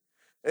ministry.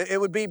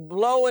 It would be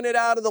blowing it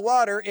out of the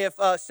water if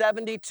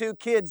 72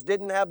 kids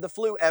didn't have the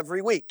flu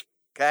every week.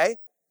 Okay?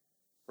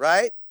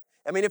 Right?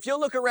 I mean, if you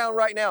look around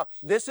right now,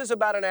 this is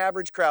about an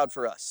average crowd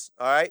for us.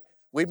 All right?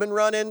 We've been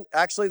running,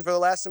 actually, for the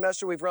last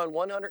semester, we've run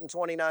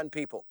 129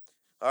 people.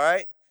 All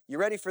right? You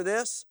ready for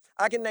this?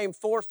 I can name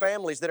 4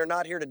 families that are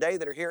not here today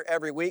that are here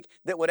every week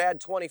that would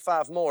add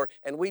 25 more,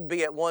 and we'd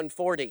be at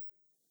 140.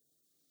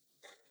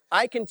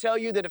 I can tell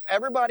you that if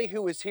everybody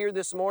who was here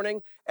this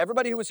morning,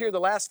 everybody who was here the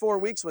last 4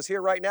 weeks was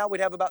here right now,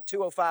 we'd have about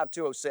 205,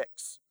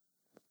 206.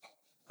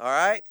 All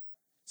right?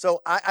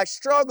 So I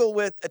struggle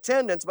with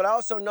attendance, but I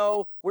also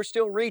know we're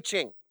still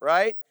reaching,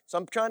 right? So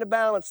I'm trying to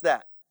balance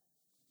that.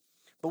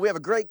 But we have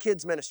a great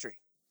kids ministry.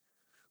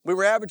 We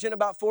were averaging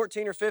about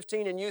 14 or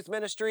 15 in youth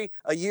ministry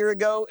a year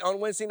ago on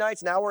Wednesday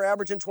nights. Now we're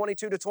averaging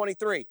 22 to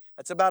 23.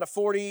 That's about a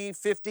 40,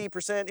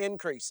 50%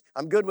 increase.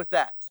 I'm good with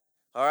that.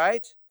 All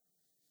right?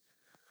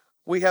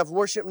 We have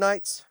worship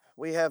nights.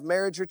 We have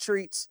marriage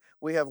retreats.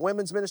 We have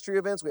women's ministry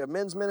events. We have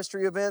men's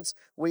ministry events.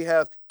 We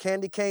have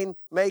candy cane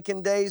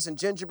making days and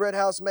gingerbread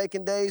house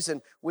making days.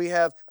 And we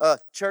have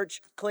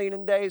church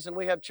cleaning days. And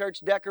we have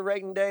church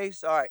decorating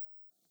days. All right,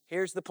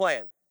 here's the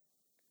plan.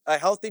 A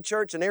healthy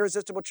church, an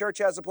irresistible church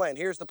has a plan.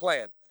 Here's the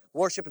plan.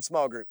 Worship in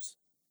small groups.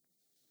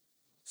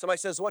 Somebody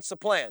says, what's the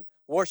plan?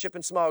 Worship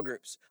in small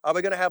groups. Are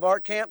we going to have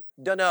art camp?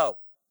 Dunno.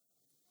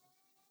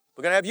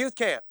 We're going to have youth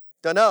camp?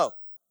 Dunno.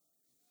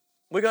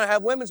 We're going to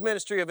have women's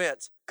ministry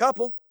events?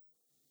 Couple.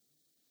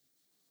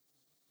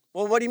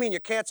 Well, what do you mean?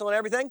 You're canceling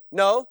everything?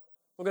 No.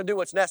 We're going to do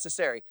what's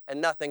necessary and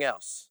nothing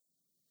else.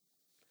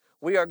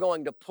 We are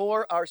going to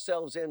pour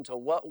ourselves into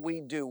what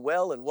we do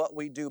well and what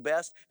we do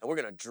best, and we're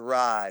going to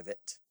drive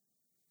it.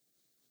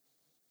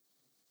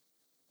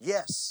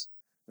 Yes,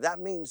 that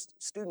means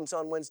students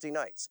on Wednesday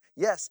nights.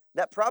 Yes,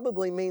 that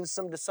probably means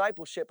some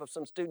discipleship of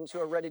some students who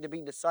are ready to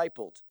be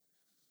discipled.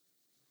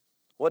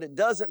 What it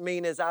doesn't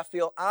mean is I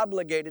feel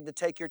obligated to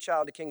take your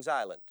child to Kings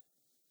Island.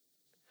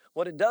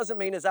 What it doesn't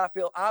mean is I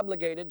feel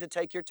obligated to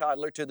take your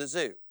toddler to the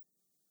zoo.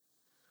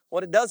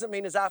 What it doesn't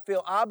mean is I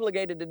feel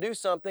obligated to do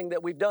something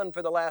that we've done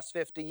for the last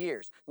 50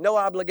 years. No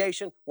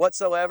obligation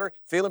whatsoever,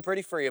 feeling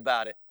pretty free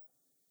about it.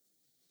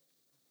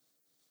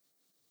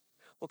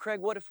 Well,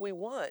 Craig, what if we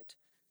want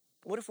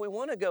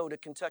to go to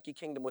Kentucky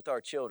Kingdom with our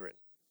children?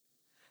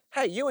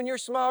 Hey, you and your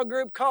small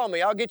group, call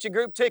me. I'll get you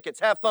group tickets.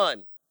 Have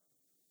fun.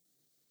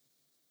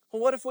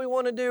 Well, what if we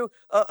want to do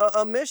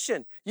a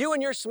mission? You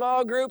and your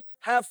small group,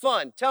 have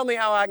fun. Tell me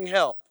how I can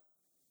help.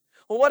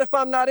 Well, what if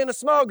I'm not in a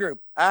small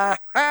group? Y'all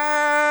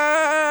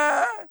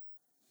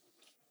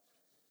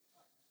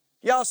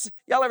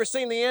ever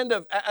seen the end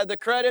of the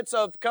credits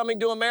of Coming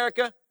to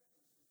America?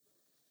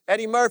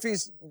 Eddie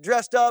Murphy's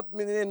dressed up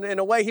in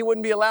a way he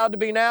wouldn't be allowed to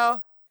be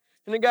now.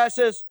 And the guy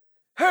says,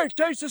 hey,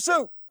 taste the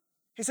soup.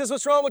 He says,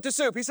 what's wrong with the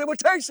soup? He said, well,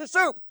 taste the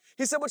soup.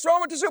 He said, what's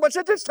wrong with the soup? I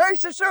said, just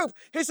taste the soup.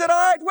 He said,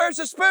 all right, where's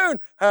the spoon?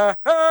 That's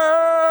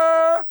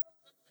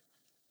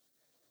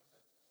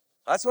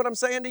what I'm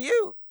saying to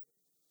you.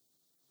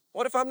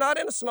 What if I'm not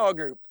in a small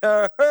group?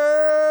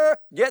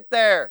 Get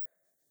there.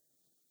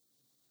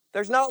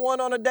 There's not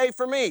one on a day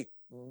for me.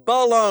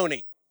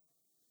 Baloney.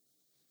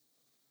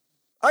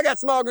 I got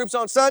small groups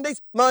on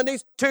Sundays,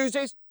 Mondays,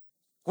 Tuesdays,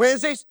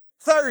 Wednesdays,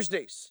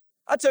 Thursdays.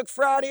 I took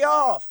Friday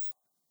off.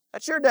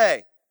 That's your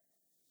day.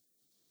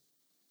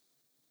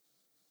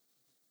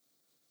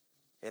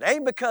 It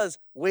ain't because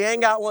we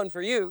ain't got one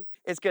for you.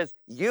 It's because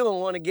you don't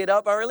want to get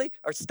up early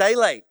or stay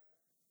late.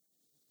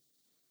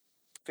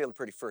 Feeling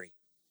pretty free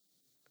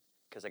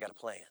because I got a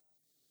plan.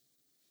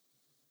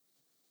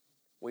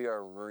 We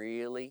are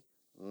really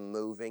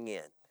moving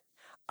in.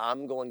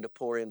 I'm going to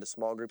pour into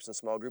small groups and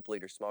small group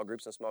leaders. Small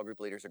groups and small group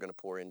leaders are going to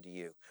pour into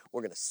you.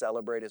 We're going to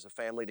celebrate as a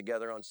family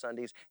together on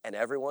Sundays, and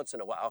every once in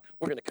a while,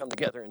 we're going to come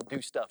together and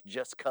do stuff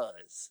just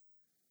because.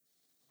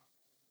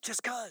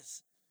 Just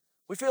because.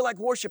 We feel like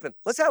worshiping.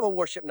 Let's have a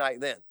worship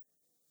night then.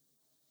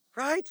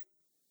 Right?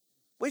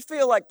 We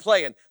feel like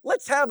playing.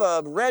 Let's have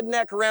a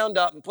redneck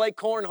roundup and play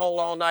cornhole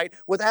all night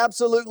with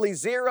absolutely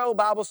zero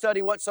Bible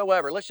study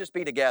whatsoever. Let's just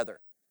be together.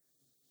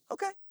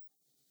 Okay.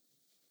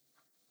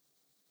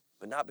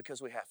 But not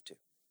because we have to,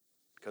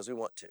 because we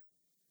want to.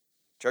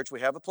 Church,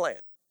 we have a plan.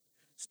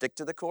 Stick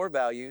to the core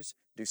values,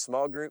 do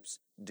small groups,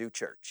 do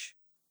church,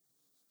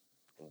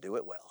 and do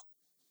it well.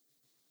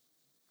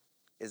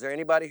 Is there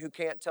anybody who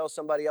can't tell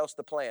somebody else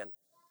the plan?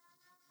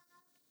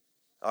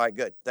 All right,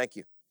 good. Thank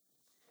you.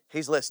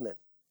 He's listening.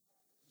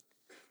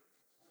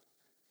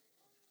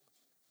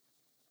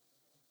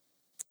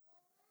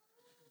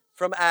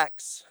 From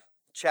Acts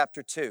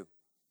chapter 2,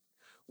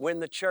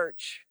 when the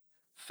church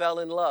fell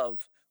in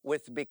love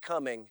with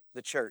becoming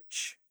the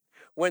church.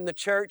 when the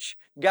church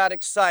got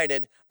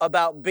excited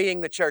about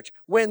being the church.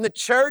 When the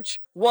church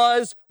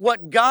was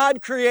what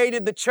God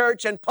created the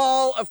church and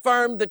Paul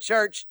affirmed the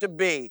church to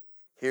be.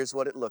 Here's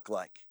what it looked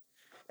like.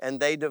 And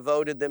they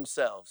devoted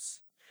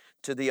themselves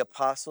to the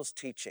apostles'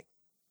 teaching,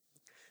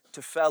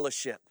 to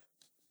fellowship,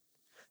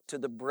 to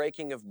the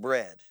breaking of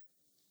bread,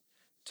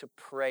 to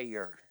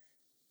prayer.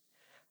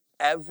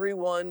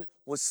 Everyone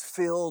was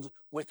filled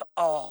with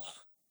awe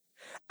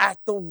at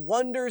the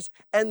wonders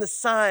and the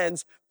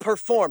signs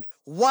performed.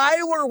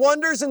 Why were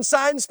wonders and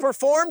signs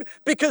performed?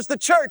 Because the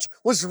church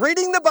was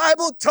reading the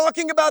Bible,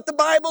 talking about the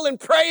Bible, and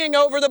praying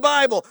over the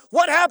Bible.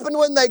 What happened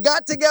when they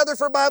got together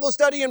for Bible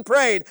study and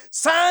prayed?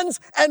 Signs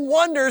and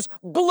wonders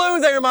blew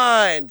their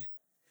mind.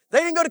 They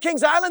didn't go to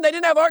Kings Island. They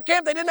didn't have art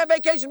camp. They didn't have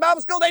vacation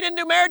Bible school. They didn't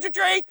do marriage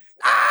retreat.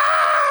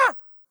 Ah!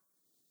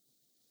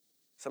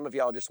 Some of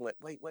y'all just went,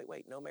 wait,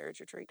 no marriage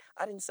retreat?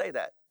 I didn't say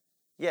that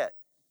yet.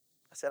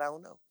 I said, I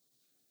don't know.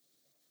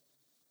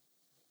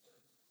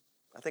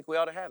 I think we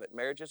ought to have it.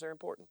 Marriages are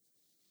important.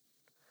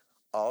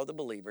 All the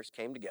believers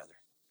came together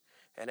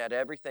and had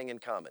everything in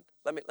common.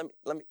 Let me.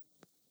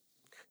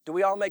 Do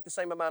we all make the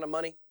same amount of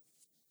money?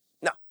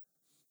 No.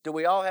 Do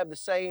we all have the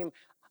same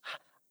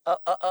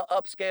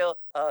upscale,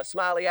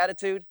 smiley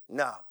attitude?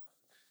 No.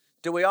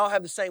 Do we all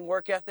have the same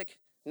work ethic?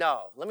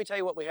 No. Let me tell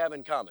you what we have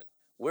in common.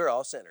 We're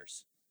all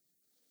sinners.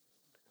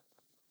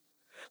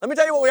 Let me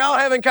tell you what we all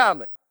have in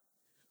common.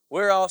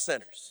 We're all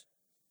sinners.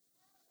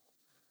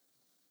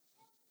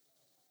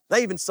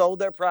 They even sold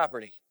their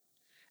property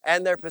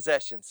and their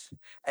possessions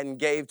and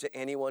gave to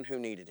anyone who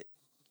needed it.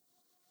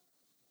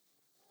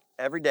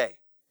 Every day,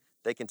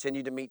 they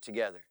continued to meet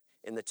together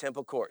in the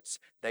temple courts.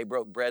 They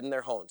broke bread in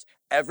their homes.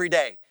 Every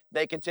day,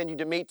 they continued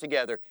to meet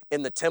together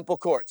in the temple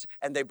courts,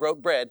 and they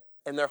broke bread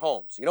in their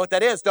homes. You know what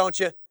that is, don't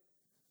you?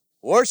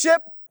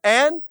 Worship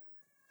and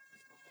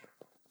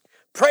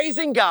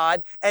praising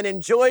God and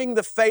enjoying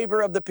the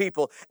favor of the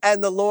people.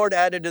 And the Lord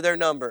added to their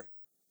number.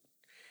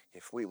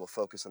 If we will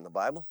focus on the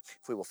Bible,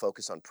 if we will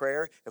focus on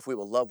prayer, if we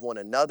will love one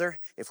another,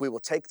 if we will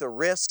take the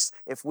risks,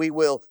 if we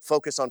will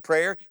focus on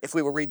prayer, if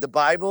we will read the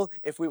Bible,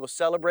 if we will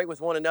celebrate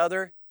with one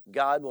another,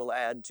 God will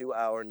add to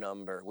our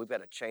number. We've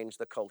got to change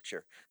the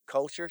culture.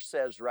 Culture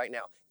says right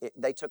now,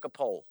 they took a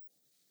poll,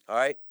 all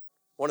right?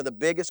 One of the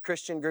biggest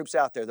Christian groups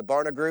out there, the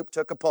Barna Group,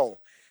 took a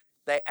poll.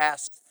 They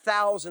asked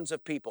thousands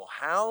of people,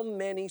 how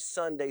many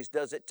Sundays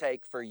does it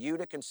take for you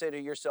to consider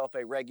yourself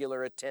a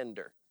regular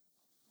attender?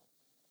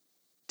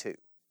 2.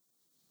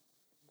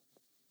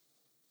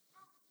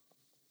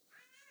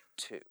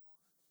 2.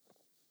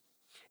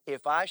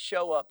 If I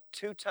show up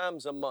 2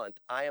 times a month,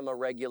 I am a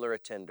regular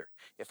attender.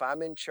 If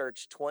I'm in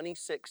church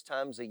 26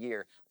 times a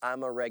year,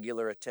 I'm a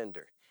regular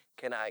attender.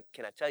 Can I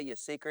tell you a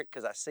secret?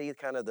 Because I see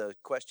kind of the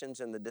questions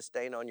and the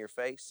disdain on your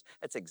face.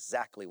 That's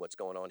exactly what's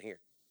going on here.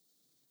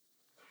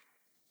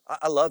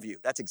 I love you.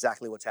 That's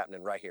exactly what's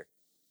happening right here.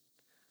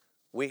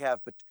 We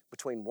have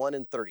between 1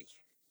 and 3.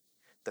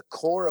 The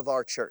core of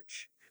our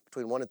church,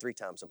 between 1 and 3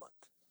 times a month.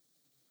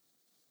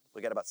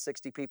 We got about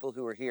 60 people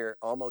who are here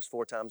almost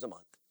 4 times a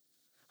month.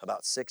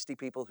 About 60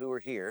 people who are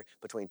here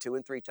between 2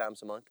 and 3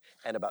 times a month,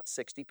 and about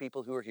 60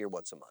 people who are here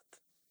once a month.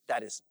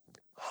 That is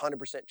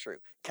 100% true.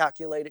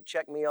 Calculate it,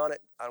 check me on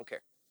it, I don't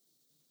care.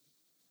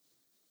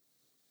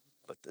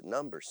 But the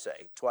numbers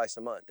say twice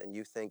a month, and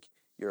you think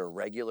you're a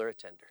regular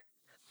attender.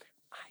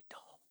 I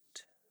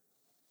don't.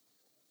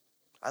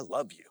 I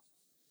love you.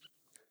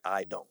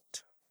 I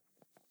don't.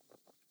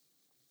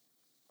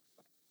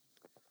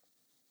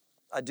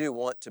 I do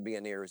want to be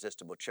an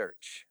irresistible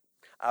church.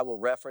 I will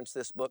reference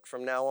this book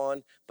from now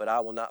on, but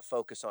I will not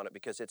focus on it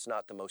because it's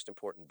not the most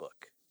important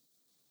book.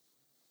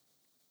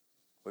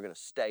 We're going to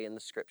stay in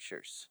the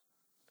scriptures.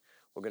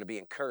 We're going to be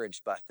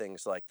encouraged by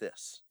things like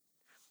this.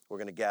 We're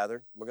going to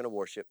gather, we're going to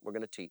worship, we're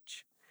going to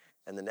teach.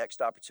 And the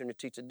next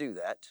opportunity to do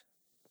that,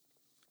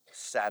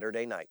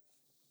 Saturday night.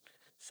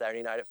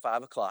 Saturday night at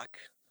 5 o'clock,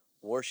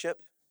 worship,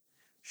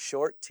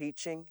 short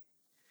teaching,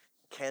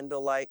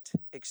 candlelight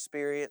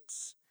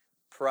experience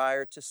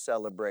prior to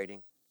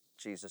celebrating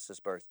Jesus'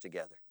 birth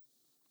together.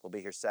 We'll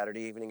be here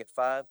Saturday evening at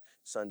 5,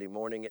 Sunday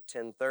morning at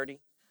 10:30.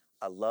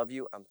 I love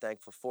you. I'm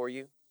thankful for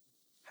you.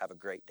 Have a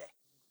great day.